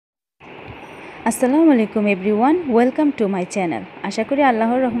আসসালামু আলাইকুম everyone, welcome to my channel. আশা করি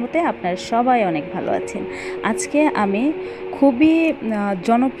আল্লাহর রহমতে আপনারা সবাই অনেক ভালো আছেন। আজকে আমি খুবই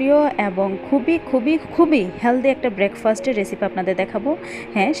জনপ্রিয় এবং খুবই হেলদি একটা ব্রেকফাস্টের রেসিপি আপনাদের দেখাবো।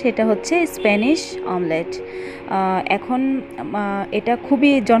 হ্যাঁ, সেটা হচ্ছে স্প্যানিশ অমলেট। এখন এটা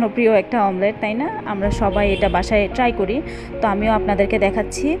খুবই জনপ্রিয় একটা অমলেট, তাই না? আমরা সবাই এটা বাসায় ট্রাই করি। তো আমিও আপনাদেরকে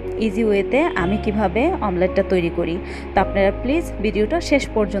দেখাচ্ছি ইজি ওয়েতে আমি কিভাবে অমলেটটা তৈরি করি। তো আপনারা প্লিজ ভিডিওটা শেষ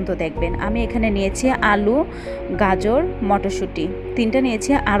পর্যন্ত দেখবেন। আমি এখানে নিয়েছি আলু, গাজর, মটরশুঁটি, তিনটা নিয়েছি।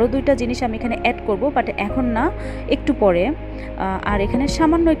 আরও দুইটা জিনিস আমি এখানে অ্যাড করব, বাট এখন না, একটু পরে। আর এখানে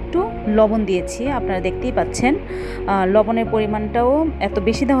সামান্য একটু লবণ দিয়েছি, আপনারা দেখতেই পাচ্ছেন। লবণের পরিমাণটাও এত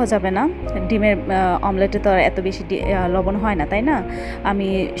বেশি দেওয়া যাবে না, ডিমের অমলেটে তো আর এত বেশি লবণ হয় না, তাই না? আমি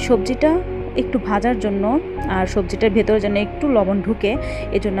সবজিটা একটু ভাজার জন্য আর সবজিটার ভেতরে যেন একটু লবণ ঢুকে,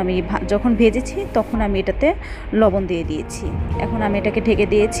 এজন্য আমি যখন ভেজেছি তখন আমি এটাতে লবণ দিয়ে দিয়েছি। এখন আমি এটাকে ঢেকে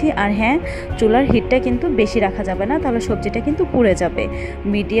দিয়েছি। আর হ্যাঁ, চুলার হিটটা কিন্তু বেশি রাখা যাবে না, তাহলে সবজিটা কিন্তু পুড়ে যাবে।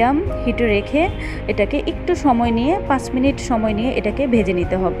 মিডিয়াম হিটে রেখে এটাকে একটু সময় নিয়ে 5 মিনিট সময় নিয়ে এটাকে ভেজে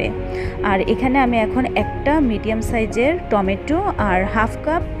নিতে হবে। আর এখানে আমি এখন একটা মিডিয়াম সাইজের টমেটো আর হাফ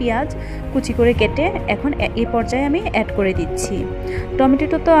কাপ পেঁয়াজ কুচি করে কেটে এখন এই পর্যায়ে আমি অ্যাড করে দিচ্ছি।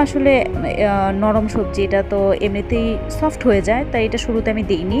 টমেটোটা তো আসলে নরম সবজি, এটা তো এমনিতেই সফট হয়ে যায়, তাই এটা শুরুতে আমি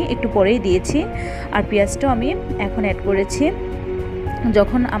দিইনি, একটু পরেই দিয়েছি। আর পেঁয়াজটাও আমি এখন অ্যাড করেছি।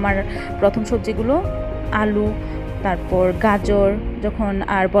 যখন আমার প্রথম সবজিগুলো আলু, তারপর গাজর যখন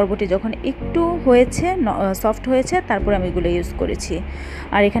আর বরবটি যখন একটু হয়েছে, সফট হয়েছে, তারপর আমি এগুলো ইউজ করেছি।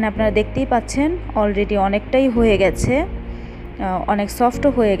 আর এখানে আপনারা দেখতেই পাচ্ছেন অলরেডি অনেকটাই হয়ে গেছে, অনেক সফটও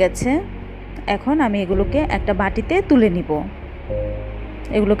হয়ে গেছে। এখন আমি এগুলোকে একটা বাটিতে তুলে নিব।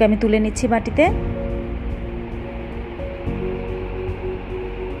 এগুলোকে আমি তুলে নিচ্ছি বাটিতে।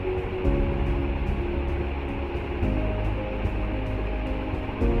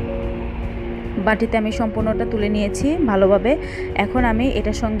 বাটিতে আমি সম্পূর্ণটা তুলে নিয়েছি ভালোভাবে। এখন আমি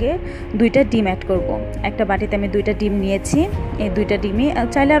এটার সঙ্গে 2টা ডিম অ্যাড করব। একটা বাটিতে আমি 2টা ডিম নিয়েছি। এই 2টা ডিমই,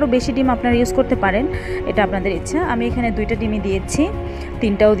 চাইলে আরও বেশি ডিম আপনারা ইউজ করতে পারেন, এটা আপনাদের ইচ্ছা। আমি এখানে 2টা ডিমই দিয়েছি,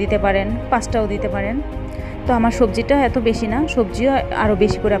 3টাও দিতে পারেন, 5টাও দিতে পারেন। তো আমার সবজিটা এত বেশি না, সবজিও আরও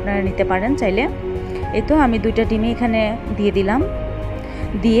বেশি করে আপনারা নিতে পারেন চাইলে। এই তো আমি 2টা ডিমই এখানে দিয়ে দিলাম।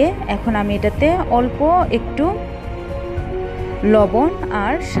 দিয়ে এখন আমি এটাতে অল্প একটু লবণ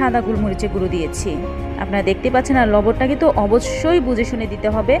আর সাদা গোলমরিচের গুঁড়ো দিয়েছি, আপনারা দেখতে পাচ্ছেন। আর লবণটা কিন্তু অবশ্যই বুঝে শুনে দিতে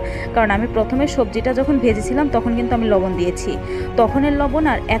হবে, কারণ আমি প্রথমে সবজিটা যখন ভেজেছিলাম তখন কিন্তু আমি লবণ দিয়েছি। তখনের লবণ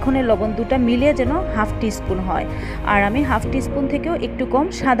আর এখনের লবণ দুটো মিলিয়ে যেন হাফ টিস্পুন হয়। আর আমি হাফ টিস্পুন থেকেও একটু কম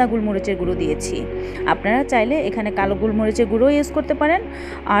সাদা গোলমরিচের গুঁড়ো দিয়েছি। আপনারা চাইলে এখানে কালো গোলমরিচের গুঁড়ো ইউজ করতে পারেন,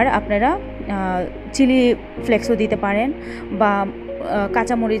 আর আপনারা চিলি ফ্লেক্সও দিতে পারেন, বা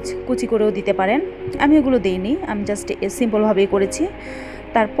কাঁচামরিচ কুচি করেও দিতে পারেন। আমি এগুলো দিইনি, আমি জাস্ট সিম্পলভাবেই করেছি।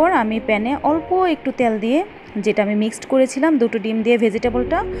 তারপর আমি প্যানে অল্প একটু তেল দিয়ে, যেটা আমি মিক্সড করেছিলাম 2টো ডিম দিয়ে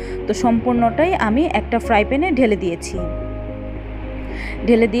ভেজিটেবলটা, তো সম্পূর্ণটাই আমি একটা ফ্রাই প্যানে ঢেলে দিয়েছি।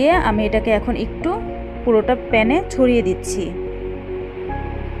 ঢেলে দিয়ে আমি এটাকে এখন একটু পুরোটা প্যানে ছড়িয়ে দিচ্ছি।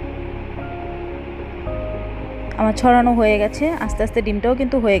 আমার ছড়ানো হয়ে গেছে, আস্তে আস্তে ডিমটাও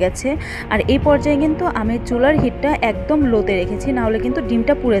কিন্তু হয়ে গেছে। আর এই পর্যায়ে কিন্তু আমি চুলার হিটটা একদম লোতে রেখেছি, নাহলে কিন্তু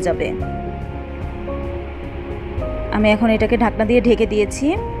ডিমটা পুড়ে যাবে। আমি এখন এটাকে ঢাকনা দিয়ে ঢেকে দিয়েছি।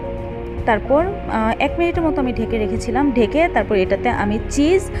 তারপর 1 মিনিটের মতো আমি ঢেকে রেখেছিলাম। ঢেকে তারপর এটাতে আমি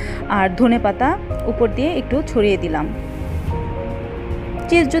চিজ আর ধনেপাতা উপর দিয়ে একটু ছড়িয়ে দিলাম।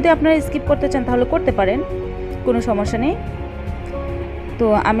 চিজ যদি আপনারা স্কিপ করতে চান তাহলে করতে পারেন, কোনো সমস্যা নেই। তো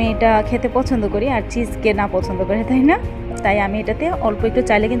আমি এটা খেতে পছন্দ করি, আর চিজ কে না পছন্দ করে, তাই না? তাই আমি এটাতে অল্প একটু,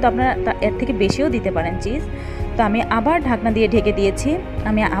 চাইলে কিন্তু আপনারা এর থেকে বেশিও দিতে পারেন চিজ। তো আমি আবার ঢাকনা দিয়ে ঢেকে দিয়েছি।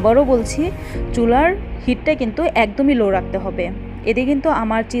 আমি আবারও বলছি, চুলার হিটটা কিন্তু একদমই লো রাখতে হবে। এদিকে কিন্তু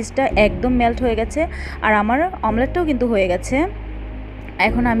আমার চিজটা একদম মেল্ট হয়ে গেছে, আর আমার অমলেটটাও কিন্তু হয়ে গেছে।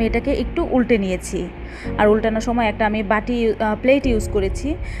 এখন আমি এটাকে একটু উল্টে নিয়েছি। আর উল্টানোর সময় একটা আমি প্লেট ইউজ করেছি,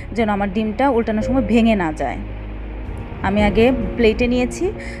 যেন আমার ডিমটা উল্টানোর সময় ভেঙে না যায়। আমি আগে প্লেটে নিয়েছি,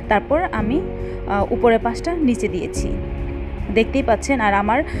 তারপর আমি উপরের পাশটা নিচে দিয়েছি, দেখতেই পাচ্ছেন। আর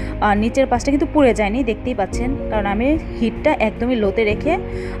আমার নিচের পাশটা কিন্তু পুড়ে যায়নি, দেখতেই পাচ্ছেন, কারণ আমি হিটটা একদমই লোতে রেখে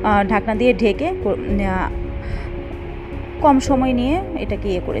ঢাকনা দিয়ে ঢেকে কম সময় নিয়ে এটাকে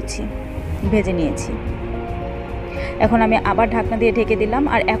করেছি, ভেজে নিয়েছি। এখন আমি আবার ঢাকনা দিয়ে ঢেকে দিলাম।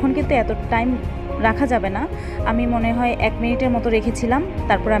 আর এখন কিন্তু এত টাইম রাখা যাবে না, আমি মনে হয় 1 মিনিটের মতো রেখেছিলাম,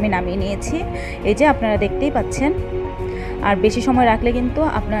 তারপর আমি নামিয়ে নিয়েছি। এই যে আপনারা দেখতেই পাচ্ছেন। আর বেশি সময় রাখলে কিন্তু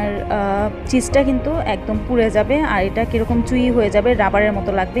আপনার চিজটা কিন্তু একদম পুড়ে যাবে, আর এটা কীরকম চুই হয়ে যাবে, রাবারের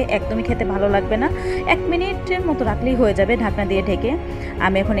মতো লাগবে, একদমই খেতে ভালো লাগবে না। 1 মিনিটের মতো রাখলেই হয়ে যাবে ঢাকনা দিয়ে ঢেকে।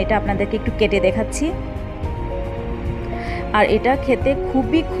 আমি এখন এটা আপনাদেরকে একটু কেটে দেখাচ্ছি। আর এটা খেতে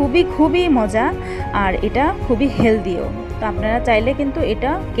খুবই খুবই খুবই মজা, আর এটা খুবই হেলদিও। তো আপনারা চাইলে কিন্তু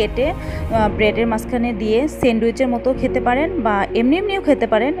এটা কেটে ব্রেডের মাঝখানে দিয়ে স্যান্ডউইচের মতো খেতে পারেন, বা এমনি এমনিও খেতে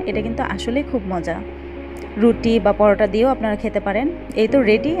পারেন। এটা কিন্তু আসলেই খুব মজা, রুটি বা পরোটা দিয়েও আপনারা খেতে পারেন। এই তো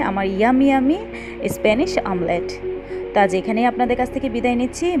রেডি আমার ইয়ামি ইয়ামি স্প্যানিশ অমলেট। তা যেখানেই আপনাদের কাছ থেকে বিদায়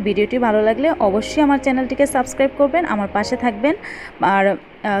নিচ্ছি। ভিডিওটি ভালো লাগলে অবশ্যই আমার চ্যানেলটিকে সাবস্ক্রাইব করবেন, আমার পাশে থাকবেন, আর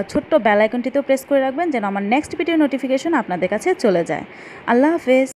ছোট্ট বেল আইকনটিতেও প্রেস করে রাখবেন যেন আমার নেক্সট ভিডিও নোটিফিকেশন আপনাদের কাছে চলে যায়। আল্লাহ হাফেজ।